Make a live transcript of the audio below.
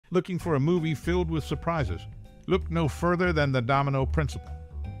Looking for a movie filled with surprises? Look no further than The Domino Principle.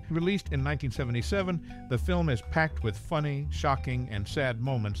 Released in 1977, the film is packed with funny, shocking, and sad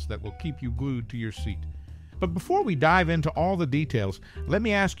moments that will keep you glued to your seat. But before we dive into all the details, let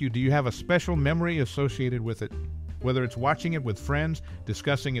me ask you, do you have a special memory associated with it? Whether it's watching it with friends,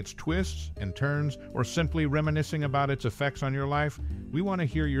 discussing its twists and turns, or simply reminiscing about its effects on your life, we want to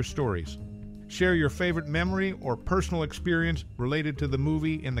hear your stories. Share your favorite memory or personal experience related to the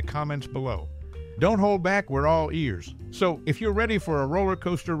movie in the comments below. Don't hold back, we're all ears. So if you're ready for a roller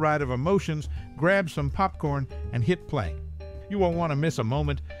coaster ride of emotions, grab some popcorn and hit play. You won't want to miss a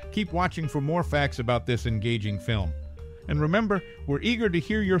moment. Keep watching for more facts about this engaging film. And remember, we're eager to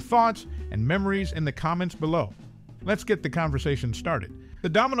hear your thoughts and memories in the comments below. Let's get the conversation started. The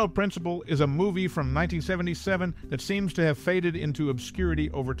Domino Principle is a movie from 1977 that seems to have faded into obscurity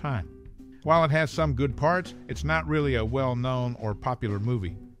over time. While it has some good parts, it's not really a well-known or popular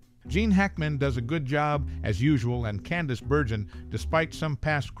movie. Gene Hackman does a good job as usual, and Candice Bergen, despite some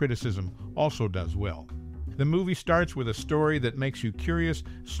past criticism, also does well. The movie starts with a story that makes you curious,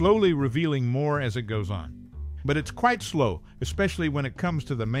 slowly revealing more as it goes on. But it's quite slow, especially when it comes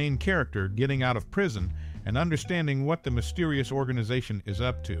to the main character getting out of prison and understanding what the mysterious organization is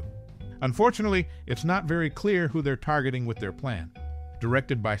up to. Unfortunately, it's not very clear who they're targeting with their plan.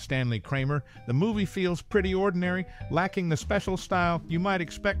 Directed by Stanley Kramer, the movie feels pretty ordinary, lacking the special style you might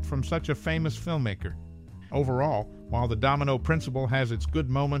expect from such a famous filmmaker. Overall, while The Domino Principle has its good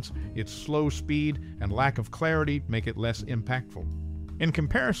moments, its slow speed and lack of clarity make it less impactful. In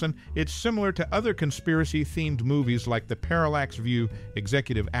comparison, it's similar to other conspiracy-themed movies like The Parallax View,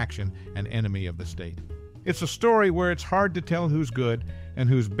 Executive Action, and Enemy of the State. It's a story where it's hard to tell who's good and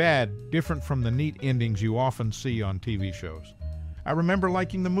who's bad, different from the neat endings you often see on TV shows. I remember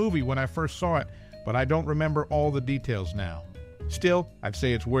liking the movie when I first saw it, but I don't remember all the details now. Still, I'd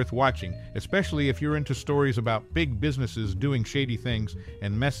say it's worth watching, especially if you're into stories about big businesses doing shady things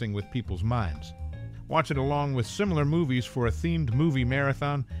and messing with people's minds. Watch it along with similar movies for a themed movie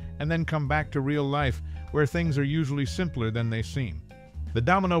marathon, and then come back to real life, where things are usually simpler than they seem. The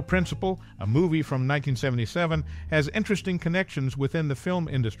Domino Principle, a movie from 1977, has interesting connections within the film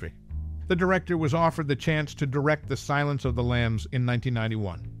industry. The director was offered the chance to direct The Silence of the Lambs in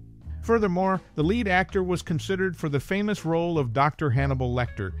 1991. Furthermore, the lead actor was considered for the famous role of Dr. Hannibal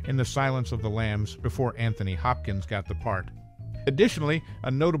Lecter in The Silence of the Lambs before Anthony Hopkins got the part. Additionally,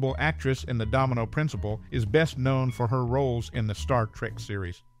 a notable actress in The Domino Principle is best known for her roles in the Star Trek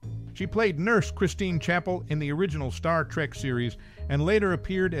series. She played Nurse Christine Chapel in the original Star Trek series and later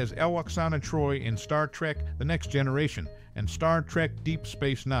appeared as Oksana Troy in Star Trek The Next Generation and Star Trek Deep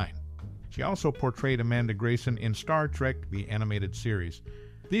Space Nine. She also portrayed Amanda Grayson in Star Trek The Animated Series.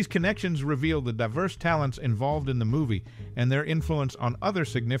 These connections reveal the diverse talents involved in the movie and their influence on other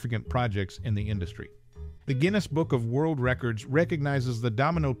significant projects in the industry. The Guinness Book of World Records recognizes the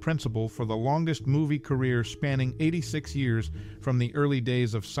Domino Principle for the longest movie career spanning 86 years from the early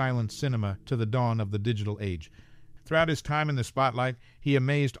days of silent cinema to the dawn of the digital age. Throughout his time in the spotlight, he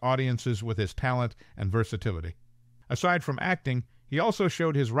amazed audiences with his talent and versatility. Aside from acting, he also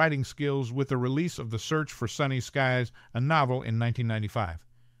showed his writing skills with the release of The Search for Sunny Skies, a novel in 1995.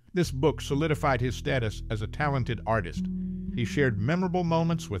 This book solidified his status as a talented artist. He shared memorable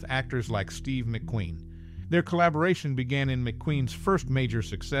moments with actors like Steve McQueen. Their collaboration began in McQueen's first major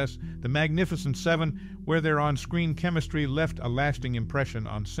success, The Magnificent Seven, where their on-screen chemistry left a lasting impression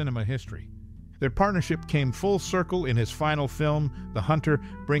on cinema history. Their partnership came full circle in his final film, The Hunter,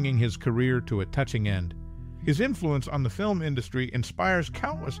 bringing his career to a touching end. His influence on the film industry inspires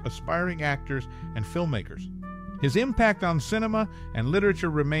countless aspiring actors and filmmakers. His impact on cinema and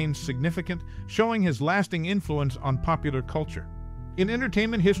literature remains significant, showing his lasting influence on popular culture. In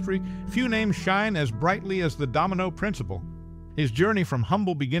entertainment history, few names shine as brightly as the Domino Principle. His journey from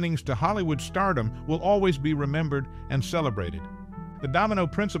humble beginnings to Hollywood stardom will always be remembered and celebrated. The Domino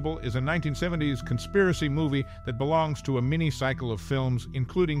Principle is a 1970s conspiracy movie that belongs to a mini-cycle of films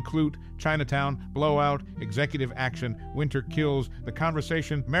including Klute, Chinatown, Blowout, Executive Action, Winter Kills, The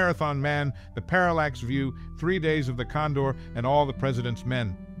Conversation, Marathon Man, The Parallax View, 3 Days of the Condor, and All the President's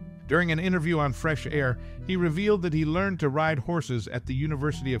Men. During an interview on Fresh Air, he revealed that he learned to ride horses at the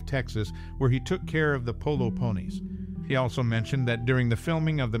University of Texas, where he took care of the polo ponies. He also mentioned that during the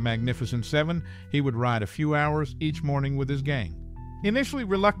filming of The Magnificent Seven, he would ride a few hours each morning with his gang. Initially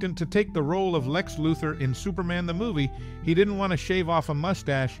reluctant to take the role of Lex Luthor in Superman the movie, he didn't want to shave off a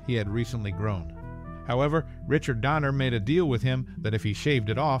mustache he had recently grown. However, Richard Donner made a deal with him that if he shaved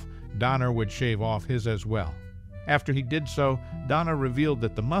it off, Donner would shave off his as well. After he did so, Donner revealed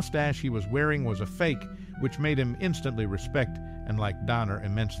that the mustache he was wearing was a fake, which made him instantly respect and like Donner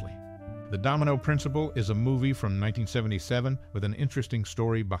immensely. The Domino Principle is a movie from 1977 with an interesting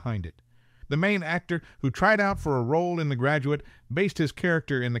story behind it. The main actor, who tried out for a role in The Graduate, based his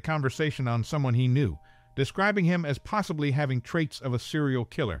character in the conversation on someone he knew, describing him as possibly having traits of a serial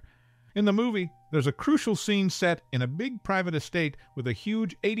killer. In the movie, there's a crucial scene set in a big private estate with a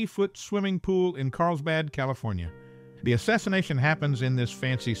huge 80-foot swimming pool in Carlsbad, California. The assassination happens in this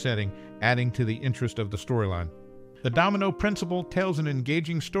fancy setting, adding to the interest of the storyline. The Domino Principle tells an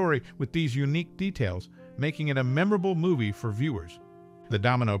engaging story with these unique details, making it a memorable movie for viewers. The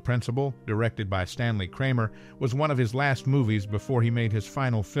Domino Principle, directed by Stanley Kramer, was one of his last movies before he made his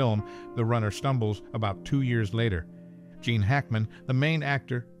final film, The Runner Stumbles, about 2 years later. Gene Hackman, the main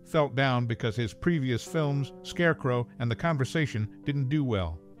actor, felt down because his previous films, Scarecrow and The Conversation, didn't do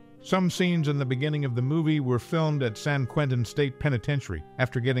well. Some scenes in the beginning of the movie were filmed at San Quentin State Penitentiary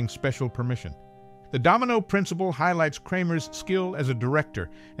after getting special permission. The Domino Principle highlights Kramer's skill as a director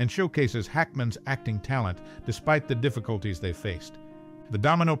and showcases Hackman's acting talent despite the difficulties they faced. The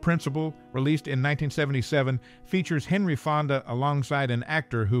Domino Principle, released in 1977, features Henry Fonda alongside an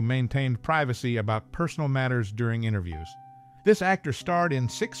actor who maintained privacy about personal matters during interviews. This actor starred in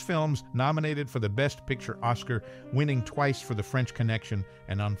 6 films nominated for the Best Picture Oscar, winning twice for The French Connection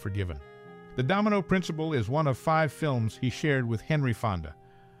and Unforgiven. The Domino Principle is one of 5 films he shared with Henry Fonda.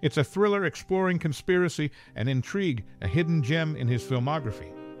 It's a thriller exploring conspiracy and intrigue, a hidden gem in his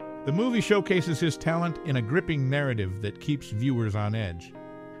filmography. The movie showcases his talent in a gripping narrative that keeps viewers on edge.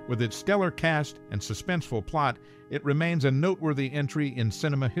 With its stellar cast and suspenseful plot, it remains a noteworthy entry in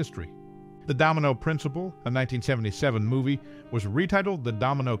cinema history. The Domino Principle, a 1977 movie, was retitled The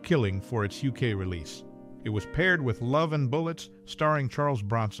Domino Killing for its UK release. It was paired with Love and Bullets, starring Charles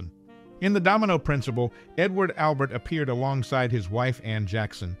Bronson. In The Domino Principle, Edward Albert appeared alongside his wife Anne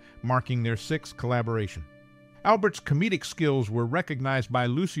Jackson, marking their 6th collaboration. Albert's comedic skills were recognized by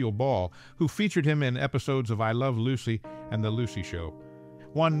Lucille Ball, who featured him in episodes of I Love Lucy and The Lucy Show.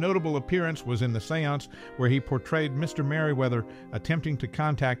 One notable appearance was in The Seance, where he portrayed Mr. Merriweather attempting to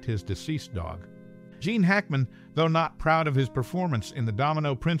contact his deceased dog. Gene Hackman, though not proud of his performance in The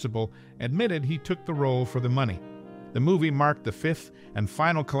Domino Principle, admitted he took the role for the money. The movie marked the 5th and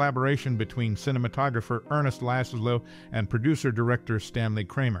final collaboration between cinematographer Ernest Laszlo and producer-director Stanley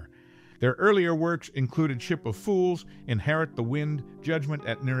Kramer. Their earlier works included Ship of Fools, Inherit the Wind, Judgment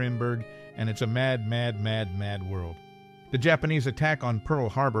at Nuremberg, and It's a Mad, Mad, Mad, Mad World. The Japanese attack on Pearl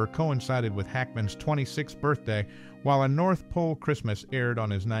Harbor coincided with Hackman's 26th birthday, while A North Pole Christmas aired on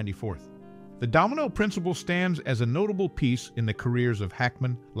his 94th. The Domino Principle stands as a notable piece in the careers of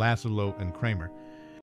Hackman, Laszlo, and Kramer.